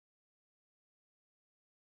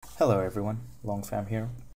Hello everyone, Longfam here.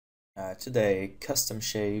 Today, custom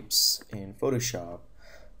shapes in Photoshop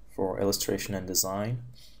for illustration and design.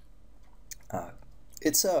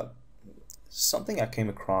 It's something I came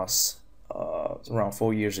across around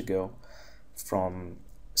 4 years ago from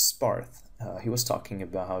Sparth. He was talking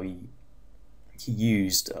about how he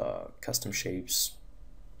used custom shapes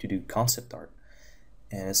to do concept art,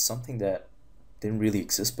 and it's something that didn't really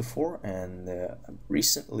exist before. And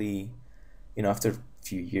recently, after a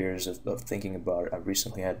few years of thinking about it, I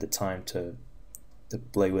recently had the time to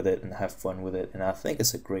play with it and have fun with it, and I think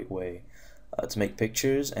it's a great way to make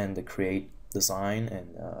pictures and to create design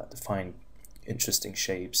and to find interesting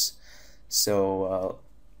shapes. So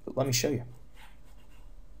let me show you.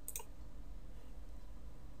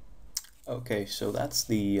 Okay, so that's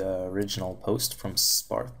the original post from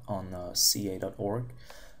Sparth on ca.org.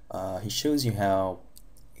 He shows you how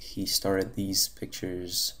he started these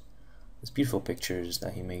pictures, these beautiful pictures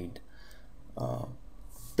that he made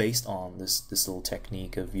based on this little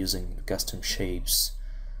technique of using custom shapes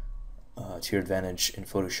to your advantage in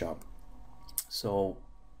Photoshop. So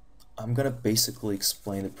I'm gonna basically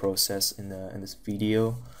explain the process in this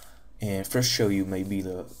video, and first show you maybe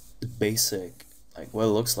the basic, like what it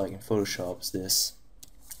looks like in Photoshop. Is this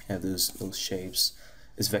have those shapes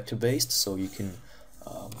is vector based, so you can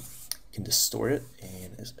distort it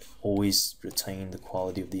and always retain the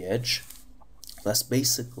quality of the edge. That's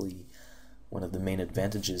basically one of the main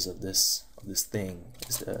advantages of this thing,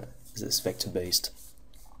 is this vector based.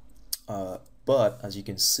 But as you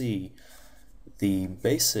can see, the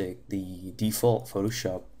default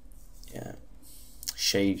Photoshop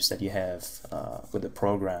shapes that you have with the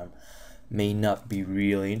program may not be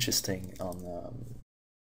really interesting on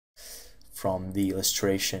from the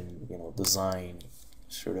illustration, design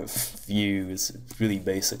sort of view. Is really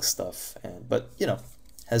basic stuff, but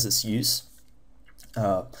has its use.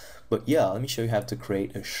 But yeah, let me show you how to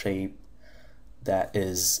create a shape that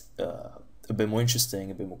is a bit more interesting,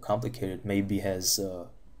 a bit more complicated, maybe has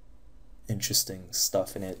interesting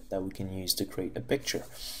stuff in it that we can use to create a picture.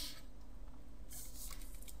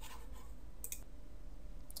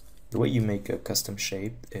 The way you make a custom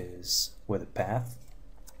shape is with a path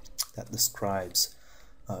that describes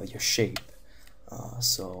your shape.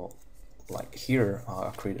 So like here,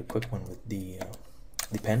 I'll create a quick one with the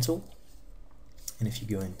pen tool. And if you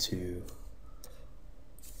go into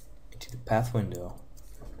the path window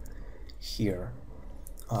here,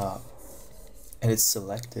 and it's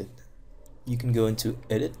selected, you can go into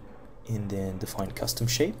edit and then define custom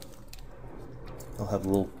shape. It'll have a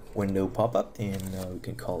little window pop up, and we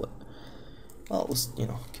can call it, well, let's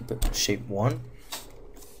keep it shape 1,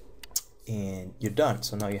 and you're done.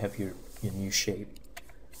 So now you have your new shape.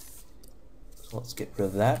 So let's get rid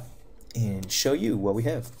of that and show you what we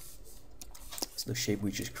have. The shape we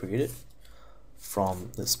just created from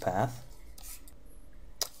this path.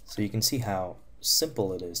 So you can see how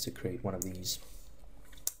simple it is to create one of these,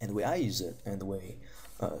 and the way I use it and the way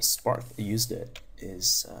Sparth used it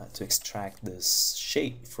is to extract this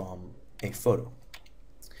shape from a photo.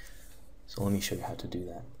 So let me show you how to do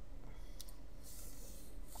that.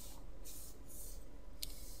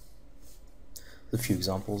 A few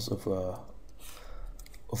examples of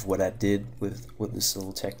what I did with this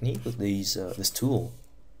little technique, with this tool,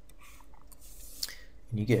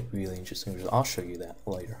 and you get really interesting results. I'll show you that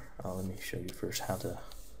later. Let me show you first how to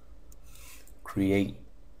create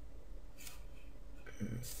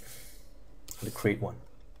one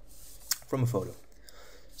from a photo.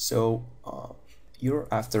 So you're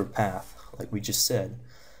after a path, like we just said,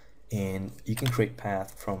 and you can create a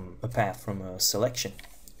path from a selection,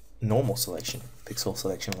 normal selection, pixel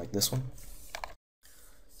selection like this one.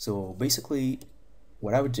 So basically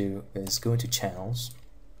what I would do is go into channels,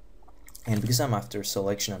 and because I'm after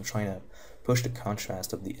selection, I'm trying to push the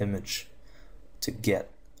contrast of the image to get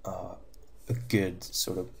a good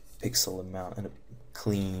sort of pixel amount and a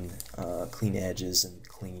clean edges and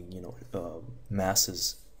clean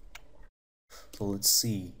masses. So let's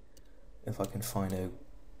see if I can find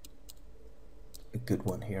a good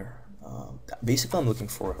one here. Basically I'm looking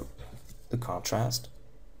for the contrast.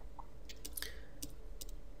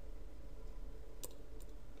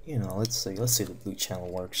 Let's say the blue channel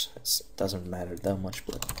works. It doesn't matter that much,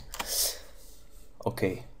 but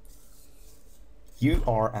okay. You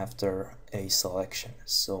are after a selection,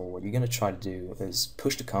 so what you're gonna try to do is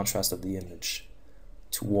push the contrast of the image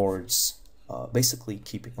towards basically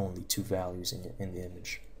keeping only 2 values in the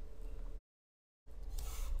image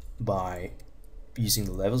by using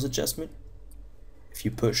the levels adjustment. If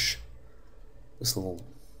you push this little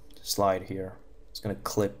slide here, it's gonna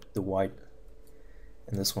clip the white,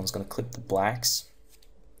 and this one's going to clip the blacks,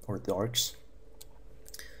 or darks.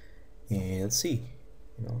 And let's see,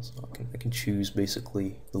 so I can choose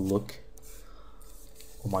basically the look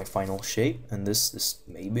of my final shape, and this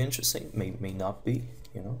may be interesting, may not be,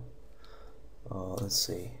 let's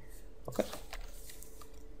see. Okay,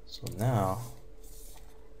 so now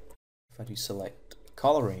if I do select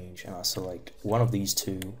color range and I select one of these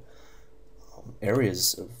two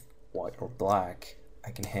areas of white or black,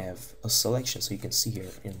 I can have a selection. So you can see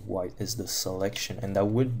here in white is the selection, and that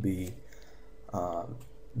would be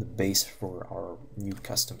the base for our new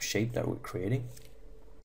custom shape that we're creating.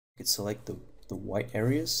 You can select the white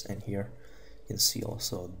areas, and here you can see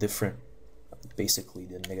also different, basically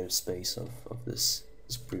the negative space of this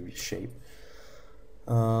previous shape.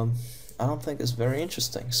 I don't think it's very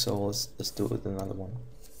interesting, so let's do it with another one.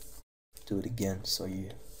 Do it again so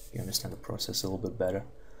you understand the process a little bit better.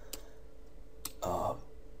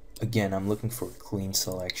 Again, I'm looking for a clean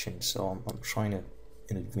selection, so I'm trying to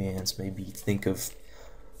in advance maybe think of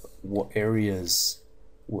what areas,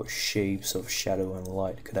 what shapes of shadow and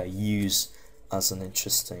light could I use as an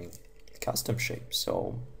interesting custom shape.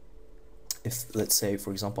 So if, let's say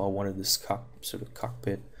for example, I wanted this sort of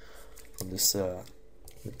cockpit from this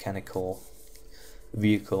mechanical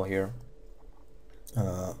vehicle here,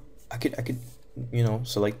 I could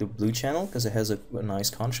select the blue channel because it has a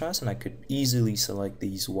nice contrast, and I could easily select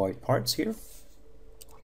these white parts here.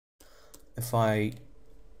 If I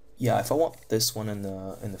want this one in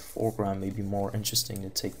the foreground, maybe more interesting to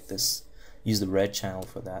take this, use the red channel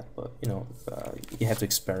for that, but you have to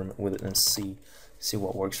experiment with it and see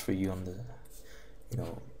what works for you on the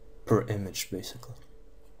per image basically.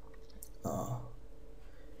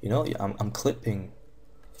 I'm clipping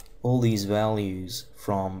all these values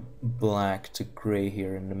from black to gray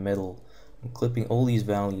here in the middle. I'm clipping all these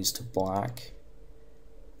values to black,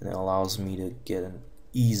 and it allows me to get an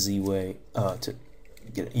easy way to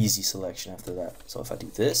get an easy selection after that. So if I do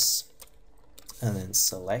this and then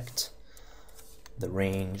select the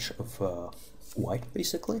range of white,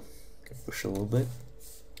 basically, I can push a little bit.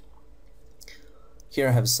 Here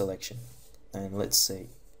I have a selection, and let's say,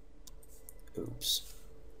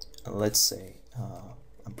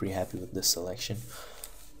 I'm pretty happy with this selection.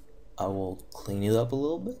 I will clean it up a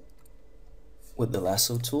little bit with the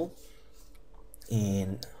lasso tool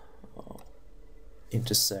and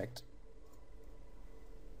intersect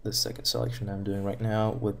the second selection I'm doing right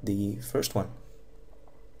now with the first one.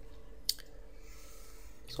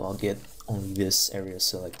 So I'll get only this area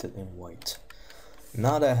selected in white.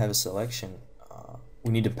 Now that I have a selection,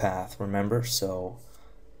 we need a path, remember? So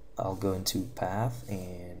I'll go into path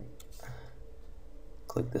and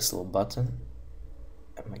click this little button.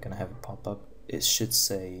 Am I gonna have it pop up? It should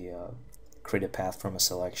say create a path from a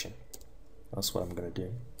selection. That's what I'm gonna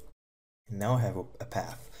do. And now I have a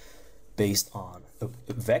path based on a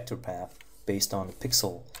vector path based on the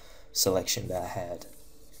pixel selection that I had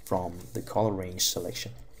from the color range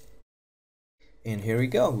selection. And here we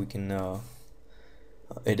go. We can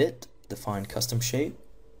edit, define custom shape.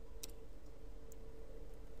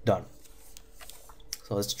 Done.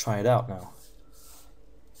 So let's try it out now.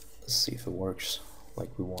 Let's see if it works like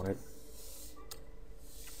we want it.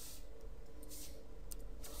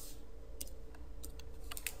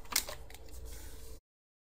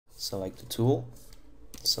 Select the tool,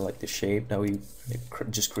 select the shape that we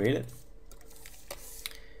just created,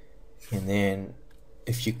 and then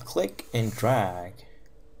if you click and drag,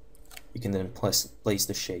 you can then place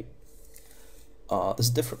the shape.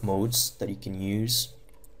 There's different modes that you can use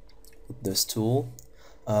with this tool.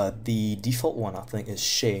 The default one I think is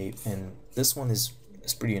shape, and this one is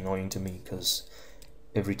pretty annoying to me because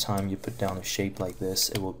every time you put down a shape like this,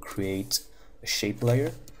 it will create a shape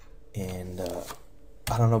layer, and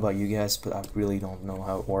I don't know about you guys, but I really don't know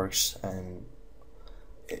how it works, and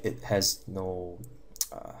it has no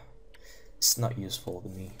it's not useful to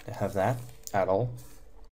me to have that at all.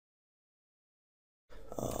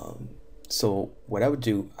 So what I would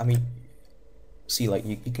do, see, like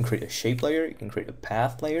you can create a shape layer, you can create a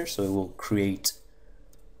path layer, so it will create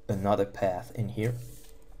another path in here,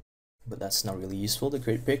 but that's not really useful to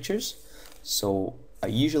create pictures. So I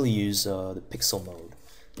usually use the pixel mode.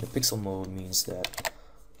 The pixel mode means that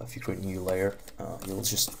if you create a new layer, you'll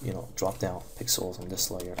just drop down pixels on this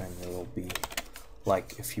layer, and it will be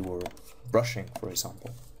like if you were brushing, for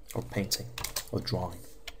example, or painting or drawing.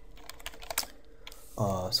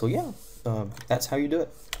 So yeah, that's how you do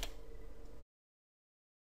it.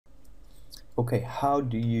 Okay, how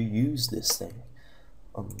do you use this thing?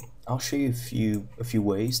 I'll show you a few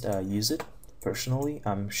ways that I use it personally.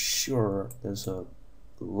 I'm sure there's a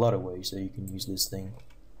lot of ways that you can use this thing,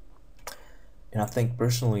 and I think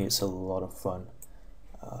personally it's a lot of fun.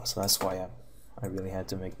 So that's why I really had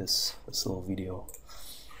to make this little video.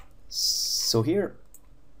 So here,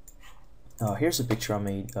 here's a picture I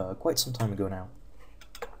made quite some time ago now.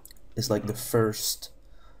 It's like the first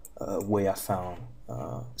way I found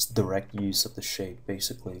direct use of the shape,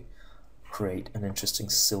 basically create an interesting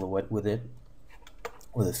silhouette with it,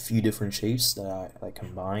 with a few different shapes that I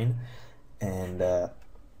combine, and I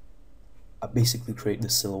basically create the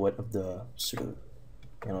silhouette of the sort of,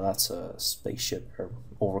 you know, that's a spaceship or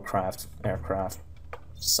overcraft, aircraft,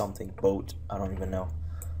 something, boat, I don't even know.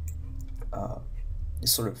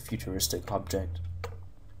 This sort of futuristic object,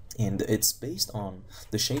 and it's based on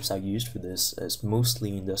the shapes I used for this as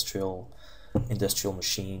mostly industrial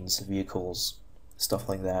machines, vehicles, stuff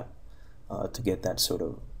like that, to get that sort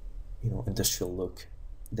of, you know, industrial look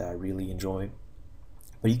that I really enjoy.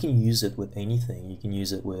 But you can use it with anything. You can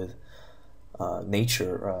use it with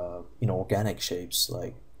nature, you know, organic shapes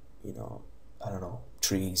like, you know, I don't know,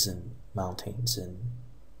 trees and mountains and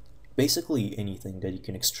basically anything that you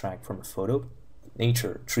can extract from a photo.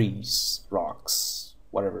 Nature, trees, rocks,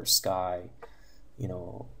 whatever, sky, you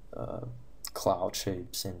know, cloud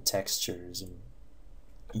shapes and textures and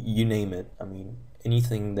you name it. I mean,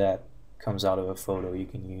 anything that comes out of a photo you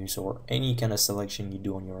can use, or any kind of selection you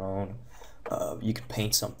do on your own. You could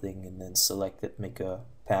paint something and then select it, make a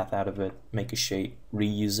path out of it, make a shape,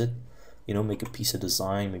 reuse it, you know, make a piece of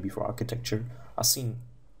design, maybe for architecture. I've seen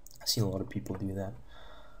a lot of people do that.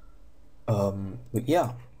 But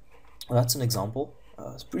yeah, well, that's an example.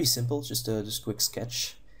 It's pretty simple, just a quick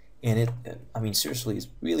sketch, and I mean, seriously, it's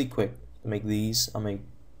really quick to make these. I make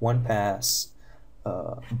one pass,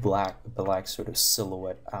 black sort of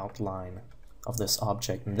silhouette outline of this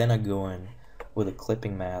object, and then I go in with a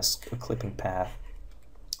clipping mask, a clipping path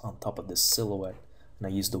on top of this silhouette, and I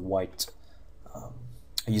use the white,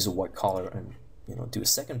 I use a white color, and, you know, do a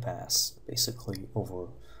second pass basically over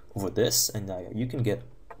this, and you can get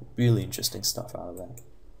really interesting stuff out of that.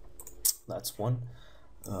 That's one.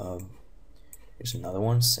 Here's another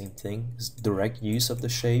one, same thing. It's direct use of the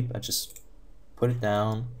shape. I just put it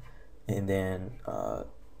down and then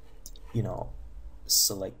you know,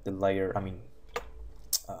 select the layer, I mean,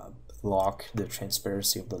 lock the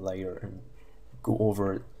transparency of the layer and go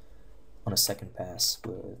over it on a second pass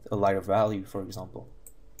with a lighter value, for example.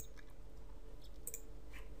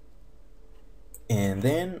 And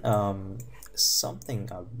then something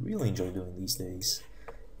I really enjoy doing these days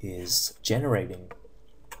is generating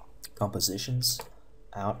compositions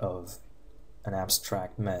out of an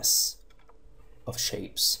abstract mess of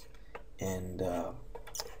shapes. And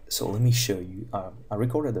so let me show you. I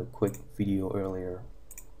recorded a quick video earlier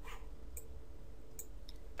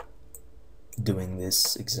doing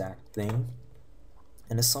this exact thing,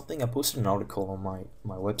 and it's something I posted an article on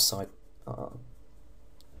my website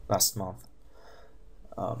last month,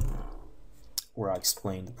 where I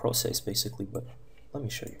explained the process basically, but let me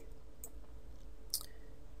show you.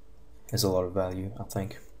 Has a lot of value, I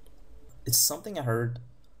think. It's something I heard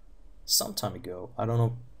some time ago. I don't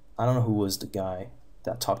know who was the guy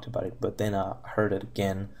that talked about it, but then I heard it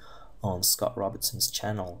again on Scott Robertson's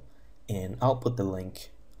channel, and I'll put the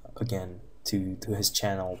link again to his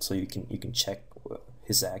channel so you can check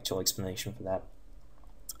his actual explanation for that.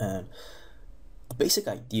 And the basic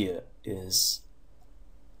idea is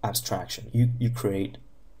abstraction. You create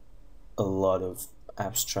a lot of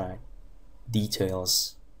abstract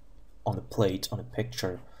details on a plate, on a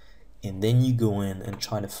picture, and then you go in and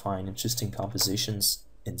try to find interesting compositions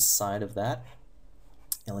inside of that.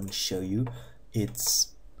 And let me show you.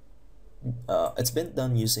 It's been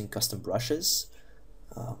done using custom brushes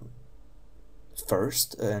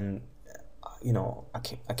first, and you know, I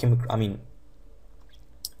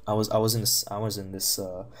was in this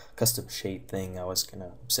custom shape thing. I was kind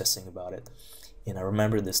of obsessing about it, and I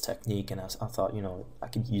remember this technique, and I thought, you know, I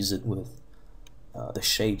could use it with the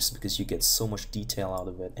shapes because you get so much detail out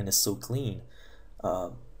of it, and it's so clean.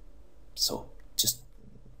 So just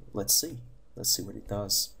let's see what it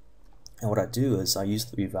does. And what I do is I use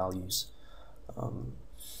 3 values.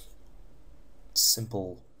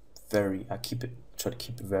 Simple, I try to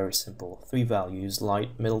keep it very simple. 3 values: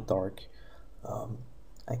 light, middle, dark.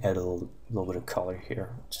 I add a little bit of color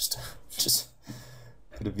here, just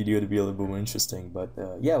for the video to be a little bit more interesting. But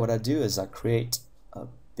yeah, what I do is I create a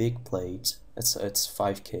big plate. It's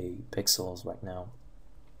 5K pixels right now,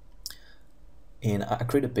 and I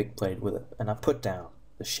create a big plate with it, and I put down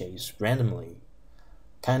the shades randomly,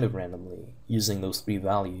 kind of randomly, using those 3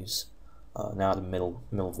 values. Now the middle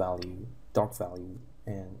value, dark value,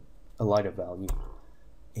 and a lighter value,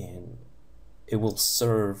 and it will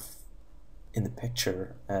serve in the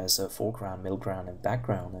picture as a foreground, middle ground, and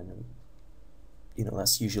background, and you know,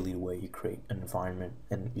 that's usually the way you create an environment,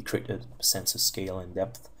 and you create a sense of scale and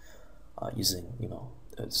depth using, you know,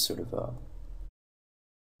 a sort of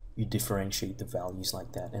you differentiate the values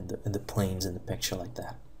like that, and the planes in the picture like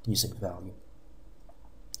that using value.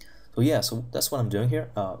 So yeah, so that's what I'm doing here.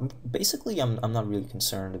 Basically, I'm not really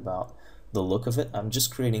concerned about the look of it. I'm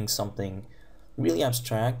just creating something really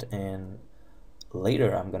abstract, and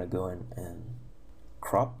later I'm gonna go in and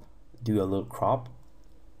do a little crop.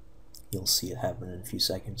 You'll see it happen in a few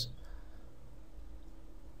seconds.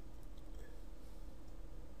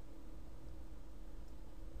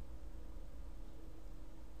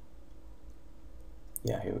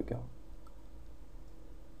 Yeah, here we go.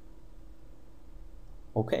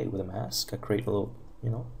 Okay, with a mask, I create a little, you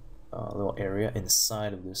know, a little area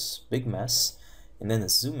inside of this big mess, and then I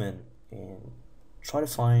zoom in and try to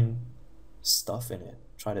find stuff in it.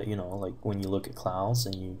 Try to, you know, like when you look at clouds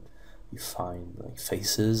and you find like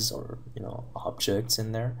faces or, you know, objects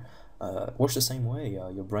in there. It works the same way.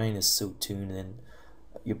 Your brain is so tuned in,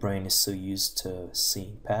 your brain is so used to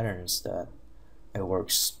seeing patterns that it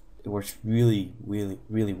works really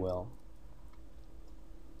well.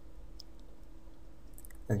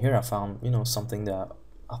 And here I found, you know, something that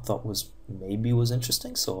I thought was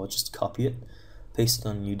interesting, so I'll just copy it, paste it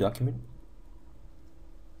on a new document,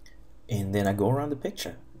 and then I go around the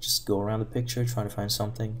picture. Just go around the picture trying to find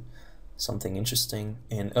something interesting.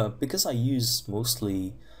 And because I use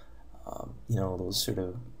mostly you know, those sort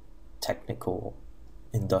of technical,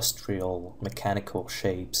 industrial, mechanical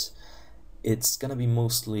shapes, it's gonna be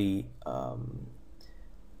mostly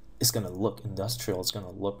it's gonna look industrial, it's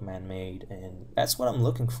gonna look man-made, and that's what I'm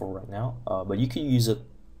looking for right now. But you can use it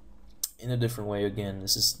in a different way. Again,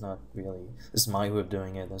 this is my way of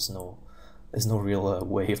doing it. There's no real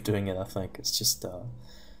way of doing it. I think it's just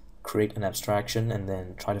create an abstraction and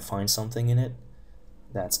then try to find something in it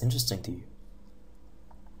that's interesting to you.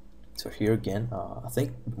 So here again, I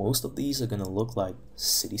think most of these are gonna look like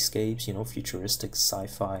cityscapes, you know, futuristic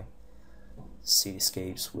sci-fi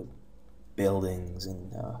cityscapes with buildings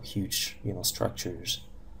and huge, you know, structures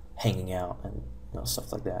hanging out, and, you know,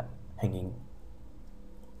 stuff like that, hanging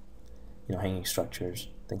structures,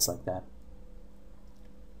 things like that.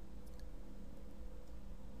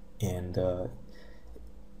 And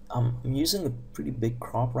I'm using a pretty big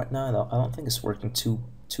crop right now. I don't think it's working too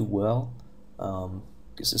well,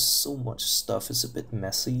 because there's so much stuff. It's a bit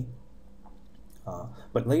messy.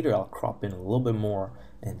 But later I'll crop in a little bit more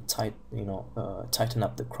and tighten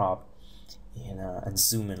up the crop, and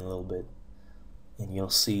zoom in a little bit, and you'll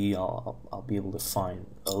see I'll be able to find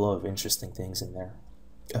a lot of interesting things in there,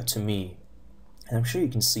 to me. And I'm sure you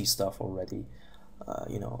can see stuff already.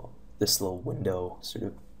 You know, this little window sort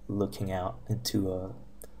of looking out into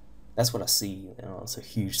that's what I see. You know, it's a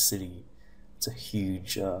huge city. It's a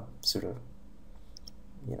huge sort of,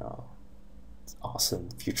 you know, awesome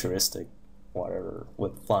futuristic whatever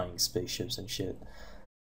with flying spaceships and shit.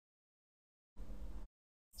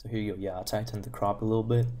 So here you go. Yeah, I tightened the crop a little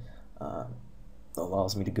bit.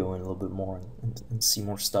 Allows me to go in a little bit more and see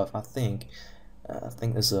more stuff. I think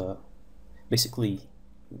there's basically,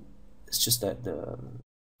 it's just that the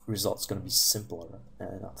result's going to be simpler,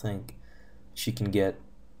 and I think she can get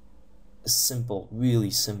a simple,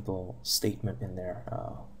 really simple statement in there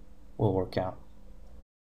will work out.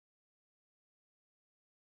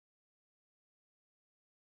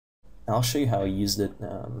 And I'll show you how I used it.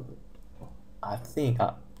 I think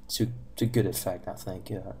to good effect. I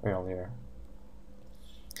think earlier,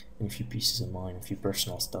 and a few pieces of mine, a few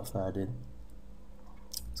personal stuff that I did.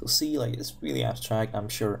 So see, like, it's really abstract. I'm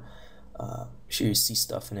sure you see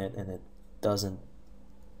stuff in it, and it doesn't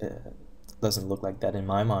look like that in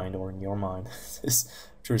my mind or in your mind. I'm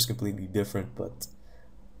sure it's completely different, but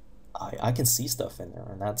I can see stuff in there,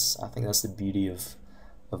 and I think that's the beauty of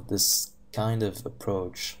this kind of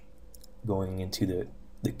approach, going into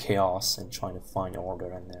the chaos and trying to find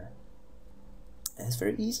order in there. And it's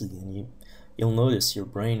very easy, and you'll notice your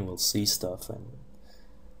brain will see stuff, and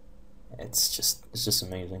it's just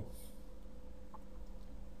amazing.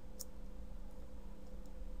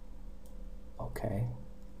 Okay,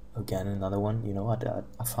 again, another one. You know,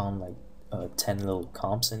 I found like 10 little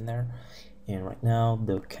comps in there, and right now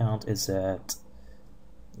the count is at,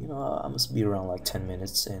 you know, I must be around like 10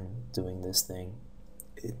 minutes in doing this thing.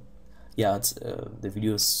 Yeah, it's the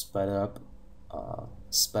video is sped up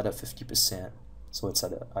 50%, so it's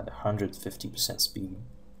at 150% speed.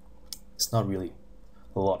 It's not really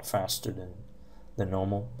a lot faster than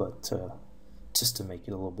normal, but just to make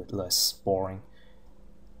it a little bit less boring.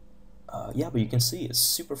 Yeah, but you can see it's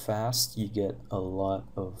super fast. You get a lot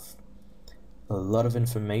of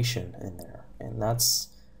information in there, and that's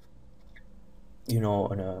you know,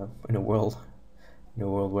 in a world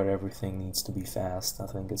where everything needs to be fast, I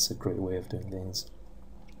think it's a great way of doing things,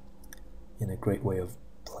 and a great way of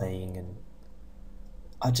playing. And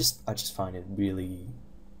I just find it really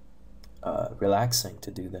relaxing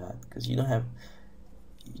to do that, because you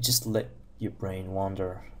just let your brain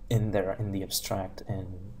wander in there in the abstract,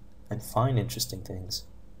 and find interesting things.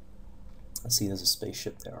 I see there's a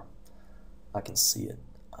spaceship there. I can see it.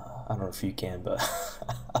 I don't know if you can, but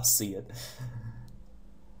I see it.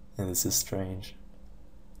 And this is strange.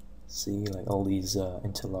 See, like all these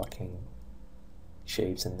interlocking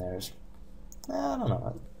shapes in there. I don't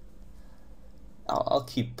know. I'll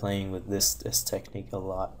keep playing with this technique a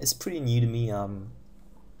lot. It's pretty new to me.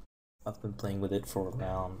 I've been playing with it for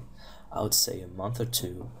around, I would say, a month or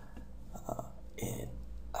two. And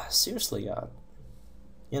seriously,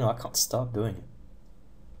 you know, I can't stop doing it.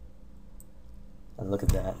 And look at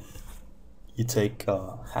that. You take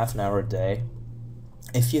half an hour a day.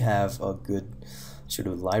 If you have a good sort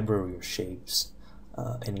of library of shapes,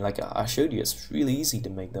 and like I showed you, it's really easy to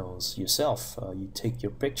make those yourself. You take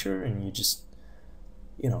your picture and you just,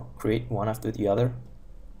 you know, create one after the other,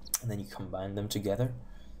 and then you combine them together,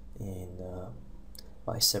 and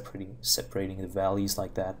by separating the values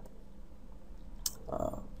like that,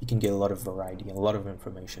 you can get a lot of variety and a lot of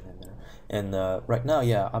information in there. And right now,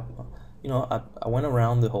 yeah, I went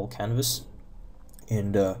around the whole canvas,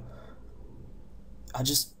 and I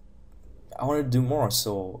wanted to do more,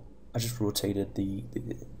 so I just rotated the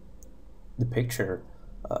picture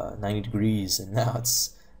 90 degrees, and now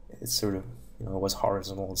it's sort of, you know, it was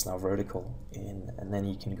horizontal, it's now vertical, and then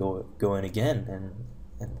you can go in again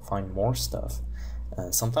and find more stuff.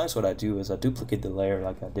 Sometimes what I do is I duplicate the layer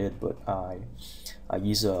like I did, but I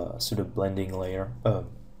use a sort of blending layer. I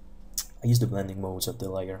use the blending modes of the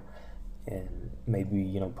layer, and maybe,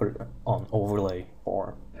 you know, put it on overlay,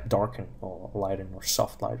 or darken, or lighten, or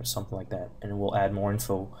soft light, or something like that, and it will add more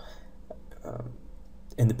info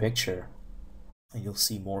in the picture, and you'll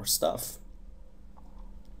see more stuff.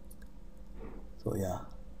 So yeah,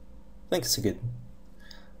 I think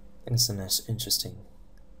it's a nice, interesting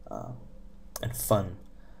and fun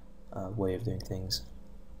way of doing things.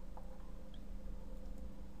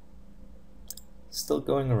 Still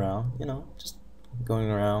going around, you know, just going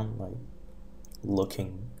around, like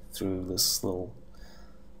looking through this little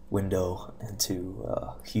window into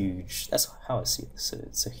a huge, that's how I see it, so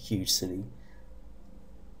it's a huge city.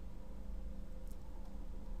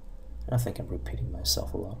 And I think I'm repeating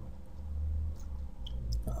myself a lot.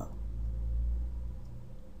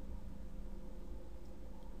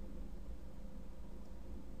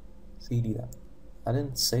 CD that. I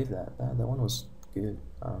didn't save that. That one was good.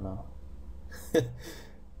 I don't know.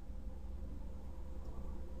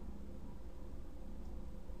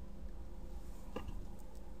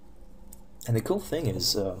 And the cool thing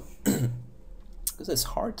is, because it's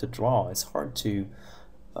hard to draw, it's hard to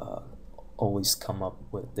always come up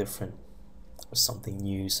with different, or something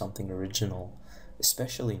new, something original,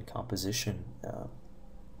 especially in composition.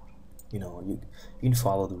 You know, you can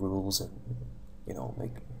follow the rules, and, you know,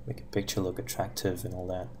 make a picture look attractive and all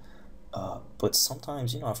that. But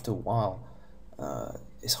sometimes, you know, after a while,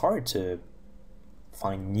 it's hard to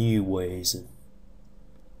find new ways of,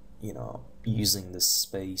 you know, using the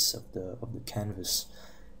space of the canvas.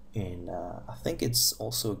 And I think it's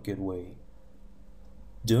also a good way,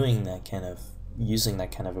 using that kind of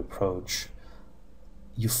approach,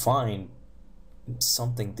 you find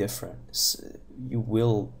something different. You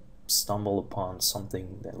will stumble upon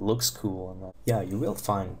something that looks cool, and yeah, you will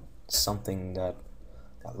find something that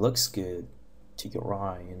looks good to your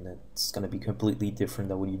eye, and that's going to be completely different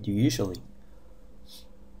than what you do usually.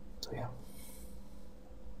 So yeah,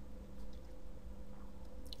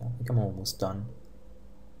 I think I'm almost done.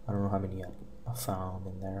 I don't know how many I found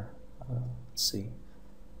in there. Let's see.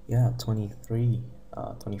 Yeah, 23,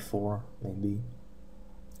 24 maybe.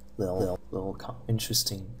 Little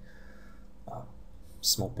interesting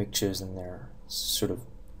small pictures in there, sort of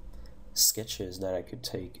sketches that I could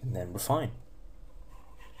take and then refine.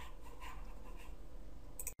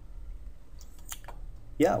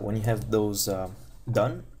 Yeah, when you have those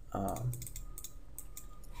done,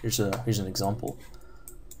 here's an example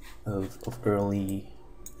of early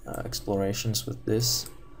explorations with this.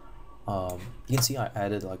 You can see I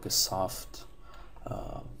added like a soft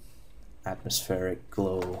atmospheric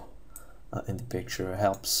glow in the picture. It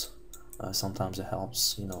helps. Sometimes it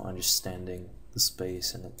helps, you know, understanding the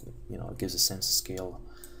space, and it, you know, it gives a sense of scale.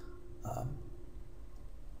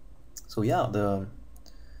 So yeah,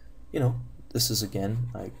 you know, this is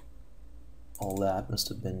again, like, all that must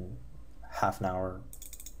have been half an hour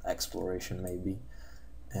exploration maybe,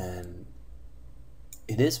 and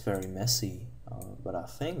is very messy, but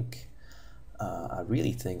I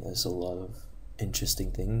really think there's a lot of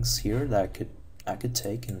interesting things here that I could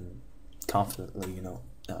take and confidently, you know,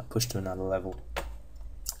 push to another level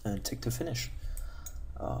and take to finish.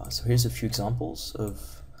 So here's a few examples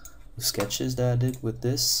of sketches that I did with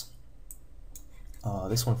this.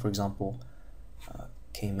 This one, for example,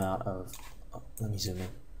 came out of, let me zoom in,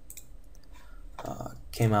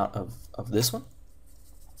 came out of this one.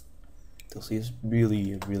 You'll see it's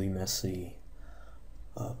really messy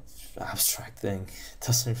abstract thing. It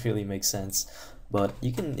doesn't really make sense, but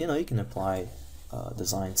you can apply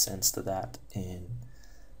design sense to that and,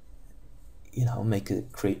 you know,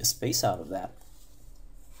 create a space out of that.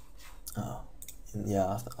 And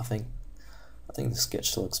yeah, I think the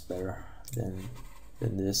sketch looks better than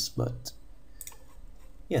this, but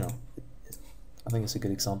you know, I think it's a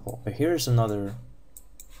good example. But here's another,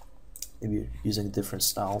 maybe using a different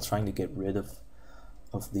style, trying to get rid of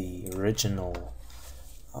the original.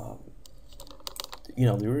 You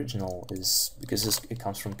know, the original is, because it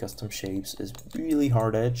comes from custom shapes, is really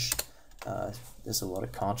hard edged. There's a lot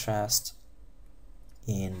of contrast,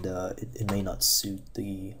 and it may not suit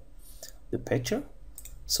the picture.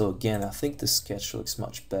 So again, I think the sketch looks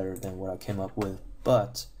much better than what I came up with,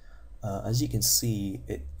 but as you can see,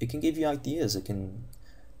 it can give you ideas. It can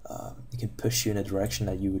push you in a direction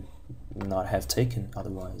that you would not have taken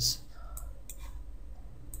otherwise.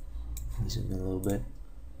 Let me zoom in a little bit.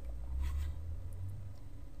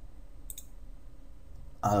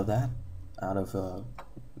 Out of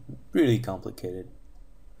really complicated,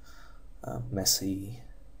 messy.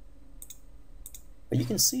 But you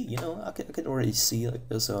can see, you know, I could already see, like,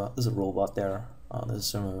 there's a robot there. There's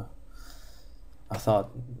some. I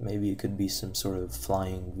thought maybe it could be some sort of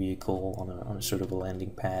flying vehicle on a sort of a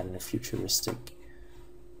landing pad in a futuristic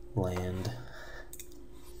land.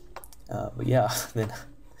 But yeah, then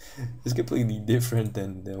it's completely different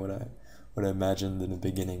than what I imagined in the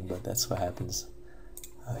beginning. But that's what happens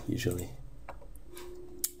usually.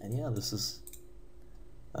 And yeah, this is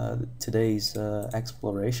today's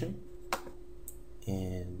exploration.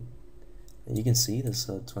 And you can see there's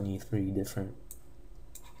 23 different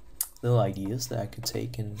little ideas that I could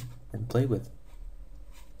take and play with.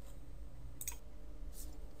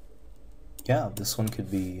 Yeah, this one could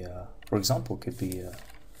be, for example, could be, you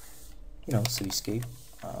know, cityscape.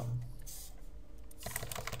 A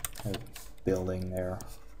building there,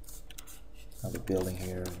 another building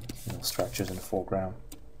here, and, you know, structures in the foreground.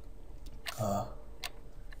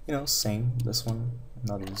 You know, same. This one,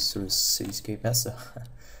 another sort of cityscape. That's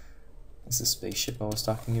the spaceship I was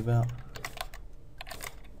talking about.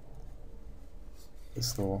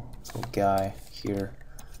 This little guy here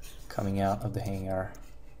coming out of the hangar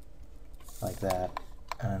like that.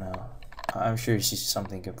 I don't know. I'm sure it's just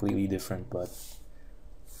something completely different, but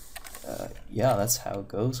yeah, that's how it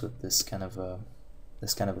goes with this kind of a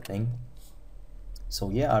thing. So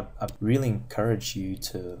yeah, I really encourage you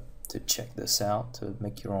to check this out, to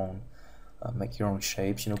make your own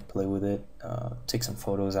shapes. You know, play with it. Take some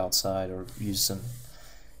photos outside, or use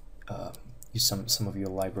some of your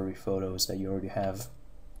library photos that you already have,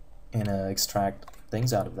 and extract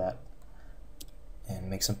things out of that and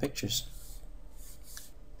make some pictures.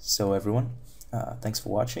 So everyone, thanks for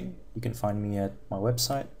watching. You can find me at my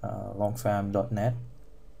website, longfam.net,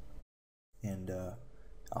 and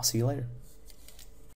I'll see you later.